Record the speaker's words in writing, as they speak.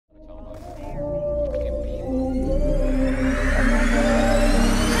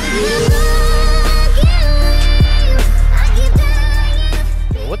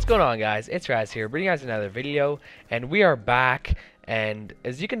going on, guys? It's Raz here, bringing you guys another video, and we are back. And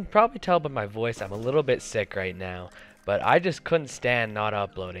as you can probably tell by my voice, I'm a little bit sick right now, but I just couldn't stand not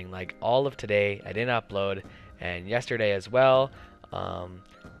uploading. Like all of today I didn't upload, and yesterday as well.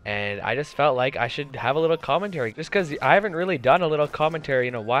 And I just felt like I should have a little commentary, just because I haven't really done a little commentary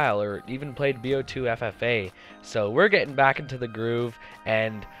in a while, or even played BO2 FFA. So we're getting back into the groove,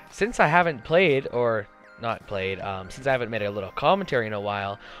 and since I haven't played, or not played, since I haven't made a little commentary in a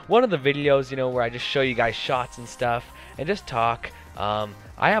while, one of the videos, where I just show you guys shots and stuff and just talk, I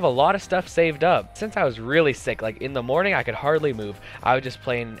have a lot of stuff saved up. Since I was really sick, like in the morning I could hardly move. I was just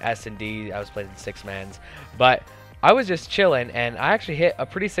playing S&D, I was playing 6-mans, but I was just chilling, and I actually hit a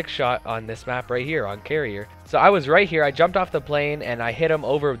pretty sick shot on this map right here on Carrier. So I was right here, I jumped off the plane and I hit him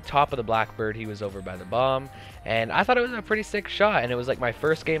over top of the Blackbird. He was over by the bomb, and I thought it was a pretty sick shot, and it was like my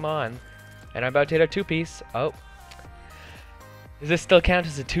first game on. And I'm about to hit a two-piece. Oh. Does this still count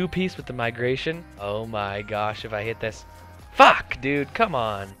as a two-piece with the migration? Oh my gosh, if I hit this. Fuck, dude, come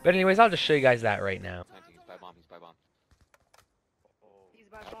on. But anyways, I'll just show you guys that right now. He's by bomb, he's by bomb. He's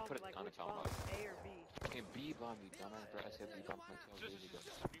by bomb, Put it like on which the bomb? top. A or B? Fucking B bomb, you dumbass, bro. I said B bomb like 12 days ago.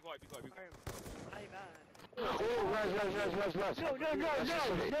 Be quiet, be quiet, be quiet. Hey, man. Raz. No, no, no,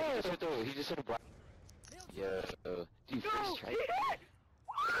 no. He just hit a black. Yo, dude, first try.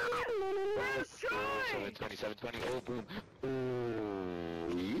 First try! 720, oh, boom.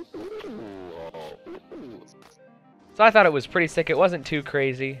 Ooh. So I thought it was pretty sick. It wasn't too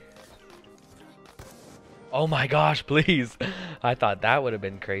crazy. Oh my gosh, please. I thought that would have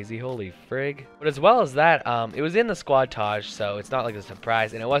been crazy. Holy frig. But as well as that, it was in the squad-tage, so it's not like a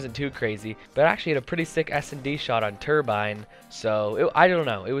surprise, and it wasn't too crazy. But I actually had a pretty sick S&D shot on Turbine, so I don't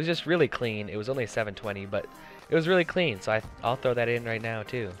know. It was just really clean. It was only a 720, but it was really clean, so I'll throw that in right now,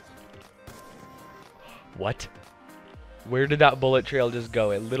 too. What? Where did that bullet trail just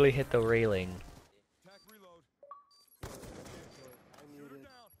go? It literally hit the railing.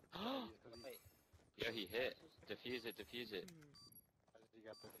 Yeah, he hit. Defuse it. You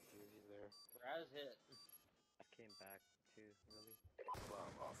got the diffuse there. Raz hit. I came back too, really.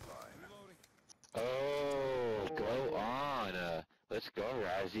 Oh, go on. Let's go,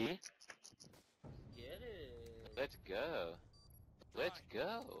 Razzie. Get it. Let's go. Let's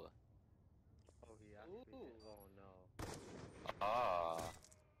go. Oh, he actually did. Oh no.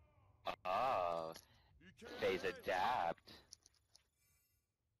 Oh. Phase adapt.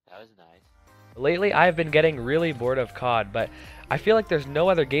 That was nice. Lately, I've been getting really bored of COD, but I feel like there's no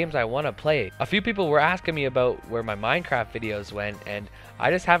other games I want to play. A few people were asking me about where my Minecraft videos went, and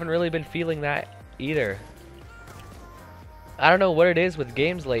I just haven't really been feeling that either. I don't know what it is with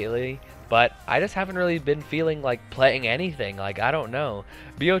games lately, but I just haven't really been feeling like playing anything. Like, I don't know.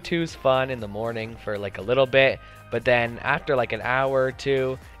 BO2's fun in the morning for like a little bit, but then after like an hour or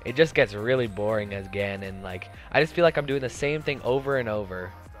two, it just gets really boring again, and like I just feel like I'm doing the same thing over and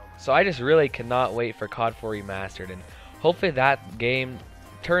over. So I just really cannot wait for COD 4 Remastered, and hopefully that game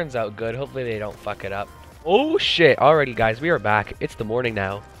turns out good. Hopefully they don't fuck it up. Oh shit, alrighty guys, we are back. It's the morning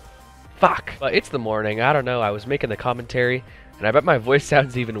now. Fuck. But it's the morning, I don't know, I was making the commentary, and I bet my voice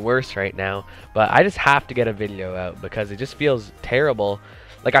sounds even worse right now, but I just have to get a video out because it just feels terrible.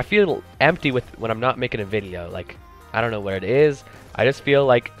 Like, I feel empty when I'm not making a video. Like, I don't know what it is. I just feel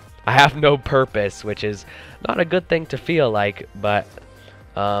like I have no purpose, which is not a good thing to feel like, but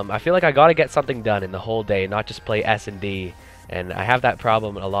I feel like I gotta get something done in the whole day, not just play S&D, and I have that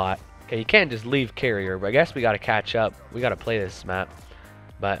problem a lot. Okay, you can't just leave Carrier, but I guess we gotta catch up. We gotta play this map,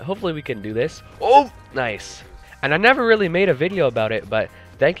 but hopefully we can do this. Oh, nice. And I never really made a video about it, but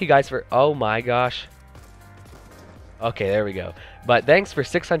thank you guys for, oh my gosh. Okay, there we go. But thanks for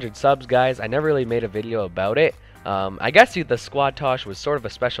 600 subs, guys. I never really made a video about it. I guess the squad-tage was sort of a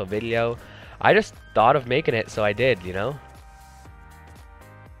special video. I just thought of making it, so I did,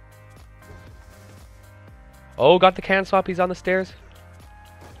 Oh, got the can swap. He's on the stairs.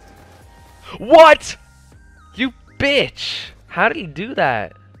 What? You bitch. How did he do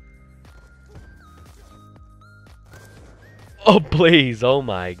that? Oh, please. Oh,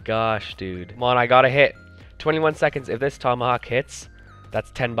 my gosh, dude. Come on, I got to hit. 21 seconds. If this tomahawk hits, that's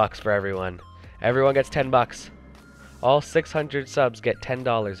 10 bucks for everyone. Everyone gets 10 bucks. All 600 subs get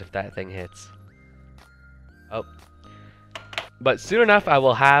 $10 if that thing hits. Oh. But soon enough, I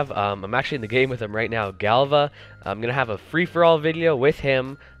will have, I'm actually in the game with him right now, Galva. I'm going to have a free-for-all video with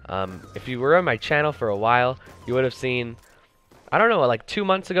him. If you were on my channel for a while, you would have seen, I don't know, like 2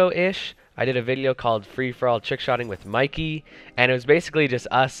 months ago-ish, I did a video called Free-for-all Trickshotting with Mikey. And it was basically just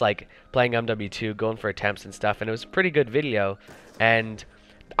us, like, playing MW2, going for attempts and stuff. And it was a pretty good video. And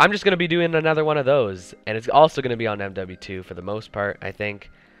I'm just going to be doing another one of those. And it's also going to be on MW2 for the most part, I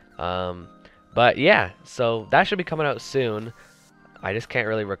think. But yeah, so that should be coming out soon. I just can't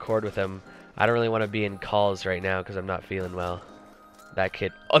really record with him. I don't really want to be in calls right now because I'm not feeling well. That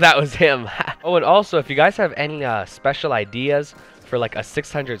kid. Oh, that was him. Oh, and also, if you guys have any special ideas for like a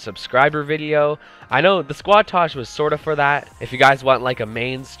 600 subscriber video, I know the Squad Tosh was sort of for that. If you guys want like a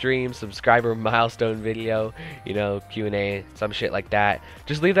mainstream subscriber milestone video, you know, Q&A, some shit like that,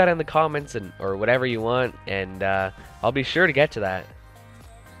 just leave that in the comments and or whatever you want, and I'll be sure to get to that.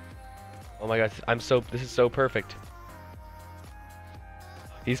 Oh my god, this is so perfect.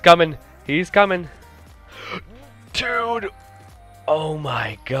 He's coming. He's coming. Dude. Oh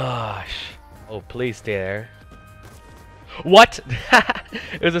my gosh. Oh, please stay there. What?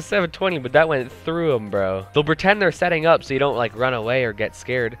 It was a 720, but that went through him, bro. They'll pretend they're setting up so you don't like run away or get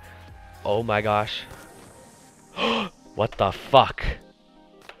scared. Oh my gosh. What the fuck?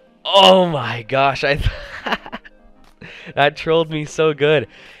 Oh my gosh. That trolled me so good.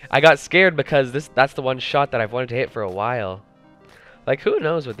 I got scared because that's the one shot that I've wanted to hit for a while. Like, who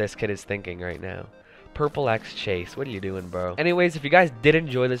knows what this kid is thinking right now? Purple X Chase, what are you doing, bro? Anyways, if you guys did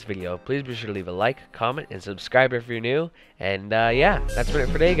enjoy this video, please be sure to leave a like, comment, and subscribe if you're new. And yeah, that's been it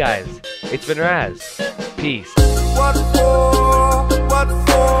for today, guys. It's been Raz. Peace. What for? What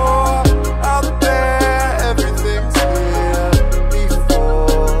for?